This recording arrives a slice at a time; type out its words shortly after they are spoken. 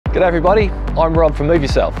G'day everybody, I'm Rob from Move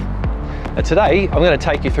Yourself. And today I'm going to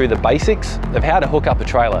take you through the basics of how to hook up a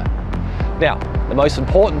trailer. Now, the most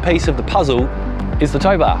important piece of the puzzle is the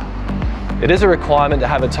tow bar. It is a requirement to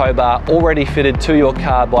have a tow bar already fitted to your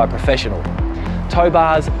car by a professional. Tow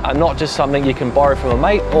bars are not just something you can borrow from a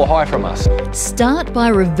mate or hire from us. Start by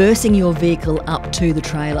reversing your vehicle up to the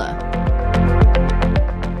trailer.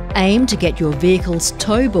 Aim to get your vehicle's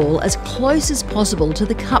tow ball as close as possible to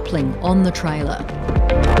the coupling on the trailer.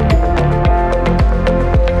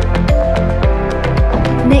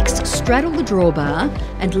 Next, straddle the drawbar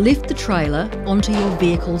and lift the trailer onto your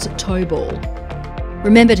vehicle's tow ball.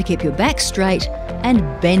 Remember to keep your back straight and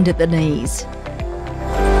bend at the knees.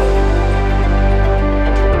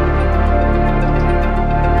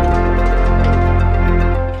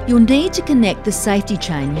 You'll need to connect the safety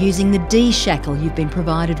chain using the D-shackle you've been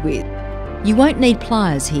provided with. You won't need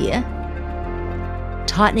pliers here.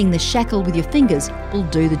 Tightening the shackle with your fingers will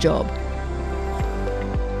do the job.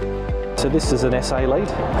 So this is an SA lead.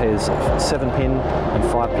 There's 7-pin and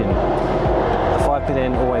 5-pin. The 5-pin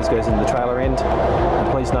end always goes in the trailer end.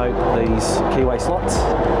 And please note these keyway slots,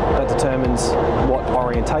 that determines what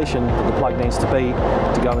orientation the plug needs to be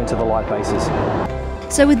to go into the light bases.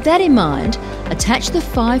 So with that in mind, attach the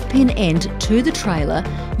 5-pin end to the trailer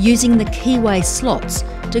using the keyway slots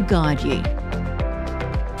to guide you.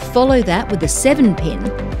 Follow that with the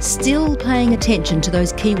 7-pin, still paying attention to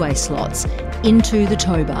those keyway slots, into the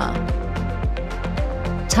tow bar.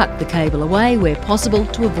 Tuck the cable away where possible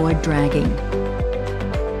to avoid dragging.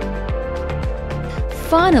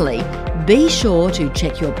 Finally, be sure to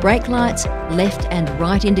check your brake lights, left and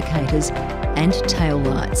right indicators and tail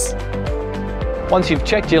lights. Once you've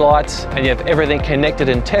checked your lights and you have everything connected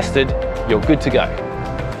and tested, you're good to go.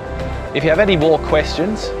 If you have any more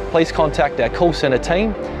questions, please contact our call centre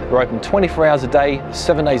team. We're open 24 hours a day,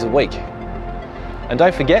 7 days a week. And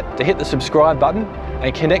don't forget to hit the subscribe button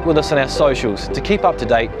and connect with us on our socials to keep up to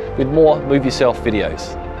date with more Move Yourself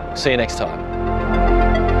videos. See you next time.